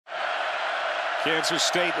Kansas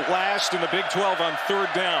State last in the Big 12 on third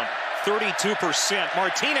down. 32%.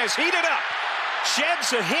 Martinez heated up.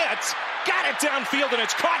 Sheds a hit. Got it downfield, and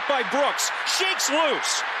it's caught by Brooks. Shakes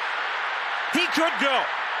loose. He could go.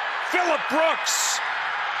 Phillip Brooks.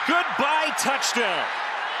 Goodbye touchdown.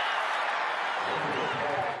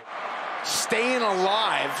 Staying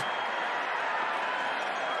alive.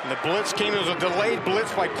 And the blitz came. It was a delayed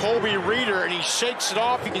blitz by Colby Reeder, and he shakes it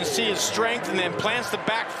off. You can see his strength, and then plants the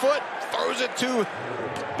back foot, throws it to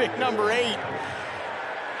big number 8.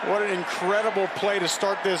 What an incredible play to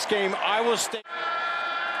start this game. Iowa State.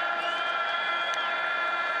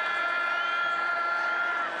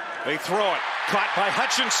 They throw it. Caught by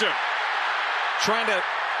Hutchinson. Trying to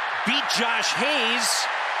beat Josh Hayes.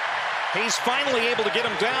 Hayes finally able to get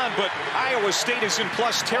him down, but Iowa State is in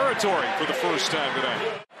plus territory for the first time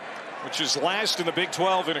tonight, which is last in the Big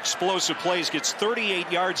 12 in explosive plays. Gets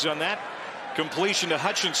 38 yards on that completion to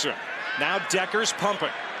Hutchinson. Now Decker's pumping.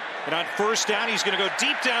 And on first down, he's going to go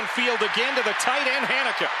deep downfield again to the tight end,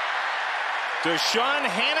 Hanukkah. Deshaun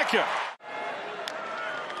Hanukkah.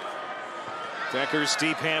 Decker's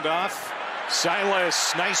deep handoff.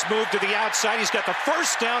 Silas, nice move to the outside. He's got the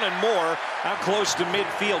first down and more. Out close to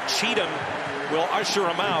midfield. Cheatham will usher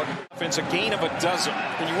him out. It's a gain of a dozen.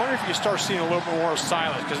 And you wonder if you start seeing a little bit more of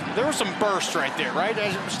Silas, because there was some burst right there, right?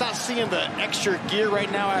 I'm just not seeing the extra gear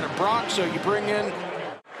right now out of Brock, so you bring in.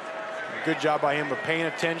 Good job by him of paying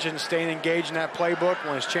attention, staying engaged in that playbook.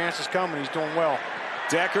 When his chance is coming, he's doing well.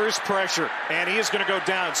 Decker's pressure, and he is going to go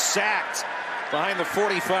down, sacked behind the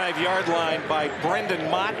 45-yard line by Brendan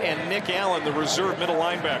Mott and Nick Allen, the reserve middle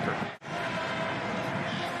linebacker.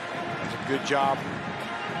 That's a good job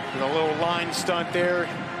with a little line stunt there.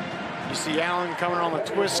 You see Allen coming on the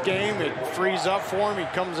twist game. It frees up for him. He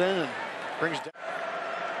comes in and brings down.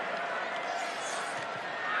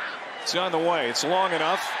 It's on the way. It's long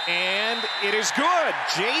enough, and it is good.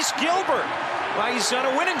 Jace Gilbert. Well, he's on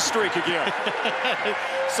a winning streak again.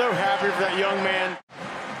 So happy for that young man.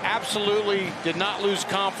 Absolutely did not lose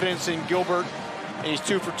confidence in Gilbert, and he's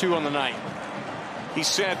 2 for 2 on the night. He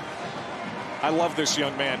said, I love this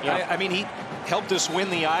young man. Yeah. I mean, he helped us win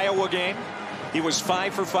the Iowa game. He was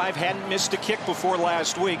 5 for 5, hadn't missed a kick before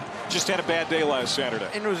last week. Just had a bad day last Saturday.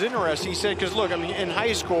 And it was interesting. He said, because look, I mean, in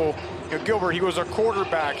high school, you know, Gilbert, he was a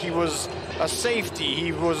quarterback. He was a safety.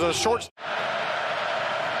 He was a short.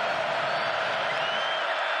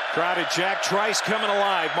 Crowded Jack Trice coming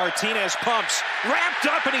alive. Martinez pumps. Wrapped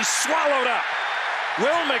up, and he's swallowed up.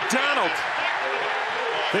 Will McDonald,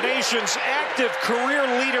 the nation's active career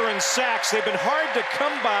leader in sacks. They've been hard to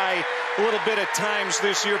come by a little bit at times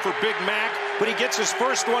this year for Big Mac, but he gets his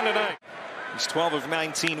first one tonight. He's 12 of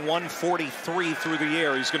 19, 143 through the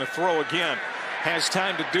air. He's going to throw again. Has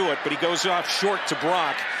time to do it, but he goes off short to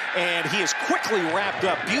Brock, and he is quickly wrapped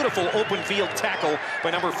up. Beautiful open field tackle by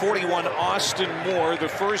number 41, Austin Moore, the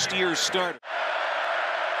first-year starter.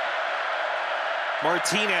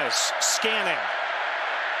 Martinez scanning.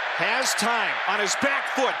 Has time on his back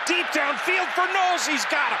foot. Deep downfield for Knowles. He's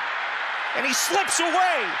got him. And he slips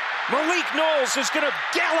away. Malik Knowles is going to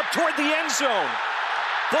gallop toward the end zone.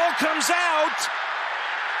 Ball comes out,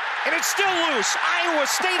 and it's still loose. Iowa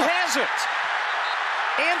State has it.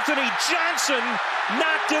 Anthony Johnson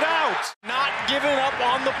knocked it out. Not giving up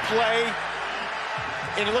on the play.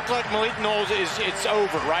 And it looked like Malik Knowles it's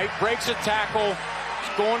over, right? Breaks a tackle,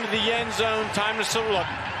 going to the end zone, time to look.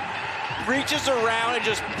 Reaches around and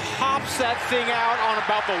just pops that thing out on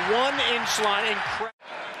about the 1-inch line.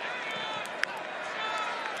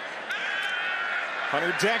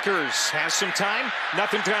 Hunter Deckers has some time.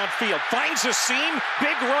 Nothing downfield. Finds a seam.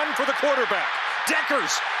 Big run for the quarterback.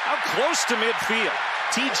 Deckers out close to midfield.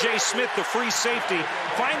 T.J. Smith, the free safety,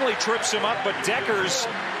 finally trips him up, but Deckers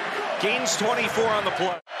gains 24 on the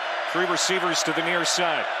play. 3 receivers to the near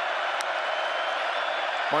side.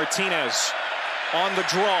 Martinez on the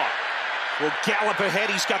draw. Will gallop ahead.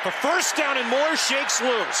 He's got the first down and more. Shakes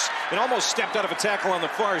loose. And almost stepped out of a tackle on the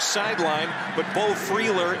far sideline, but Bo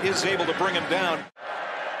Freeler is able to bring him down.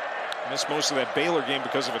 Missed most of that Baylor game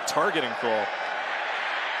because of a targeting call.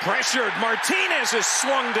 Pressured. Martinez is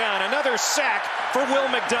swung down. Another sack for Will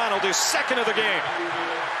McDonald, his second of the game.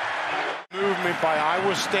 Movement by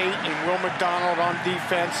Iowa State and Will McDonald on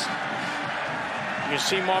defense. You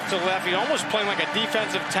see him off to the left. He's almost playing like a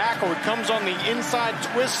defensive tackle. He comes on the inside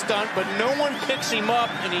twist stunt, but no one picks him up,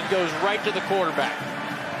 and he goes right to the quarterback.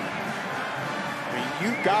 I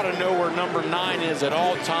mean, you got to know where number 9 is at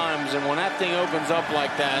all times, and when that thing opens up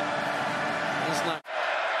like that, it's not.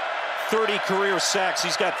 30 career sacks.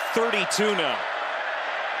 He's got 32 now.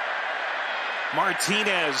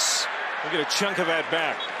 Martinez will get a chunk of that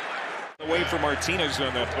back. Away from Martinez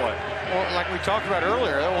on that play. Well, like we talked about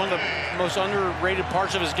earlier, one of the most underrated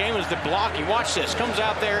parts of his game is the blocking. Watch this. Comes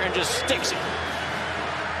out there and just sticks it.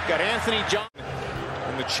 Got Anthony John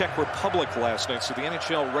in the Czech Republic last night. So the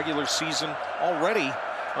NHL regular season already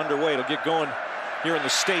underway. It'll get going here in the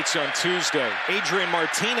States on Tuesday. Adrian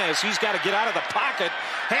Martinez, he's got to get out of the pocket.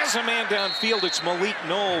 Has a man downfield. It's Malik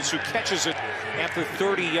Knowles who catches it at the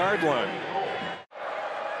 30-yard line.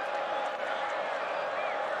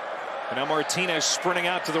 And now Martinez sprinting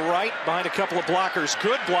out to the right behind a couple of blockers.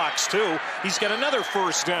 Good blocks, too. He's got another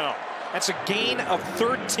first down. That's a gain of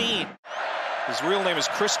 13. His real name is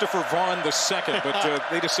Christopher Vaughn II, but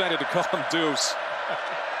they decided to call him Deuce.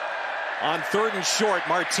 On 3rd and short,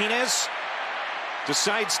 Martinez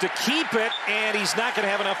decides to keep it, and he's not going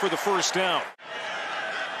to have enough for the first down.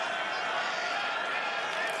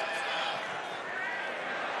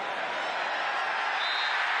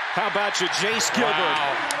 How about you, Jace Gilbert?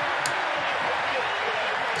 Wow.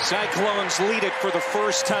 Cyclones lead it for the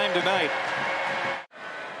first time tonight.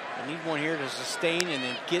 I need one here to sustain and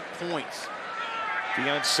then get points.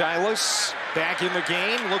 Deion Silas back in the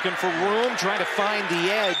game, looking for room, trying to find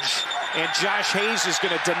the edge. And Josh Hayes is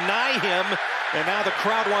going to deny him. And now the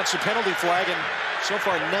crowd wants a penalty flag, and so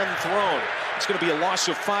far none thrown. It's going to be a loss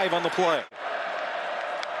of 5 on the play.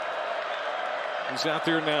 He's out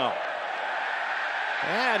there now.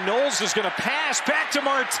 And Knowles is going to pass back to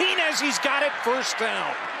Martinez. He's got it, first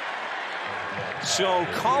down. So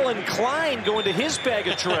Colin Klein going to his bag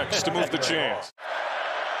of tricks to move the chains.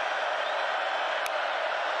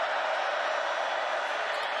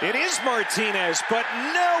 It is Martinez, but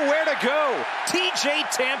nowhere to go. TJ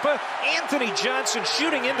Tampa, Anthony Johnson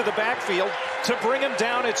shooting into the backfield to bring him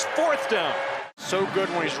down. It's 4th down. So good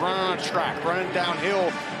when he's running on a track, running downhill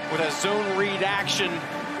with a zone read action.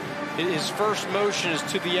 His first motion is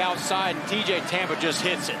to the outside, and TJ Tampa just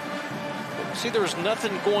hits it. See, there was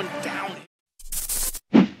nothing going down.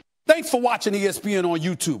 Thanks for watching ESPN on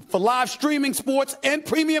YouTube. For live streaming, sports, and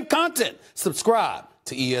premium content, subscribe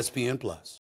to ESPN+.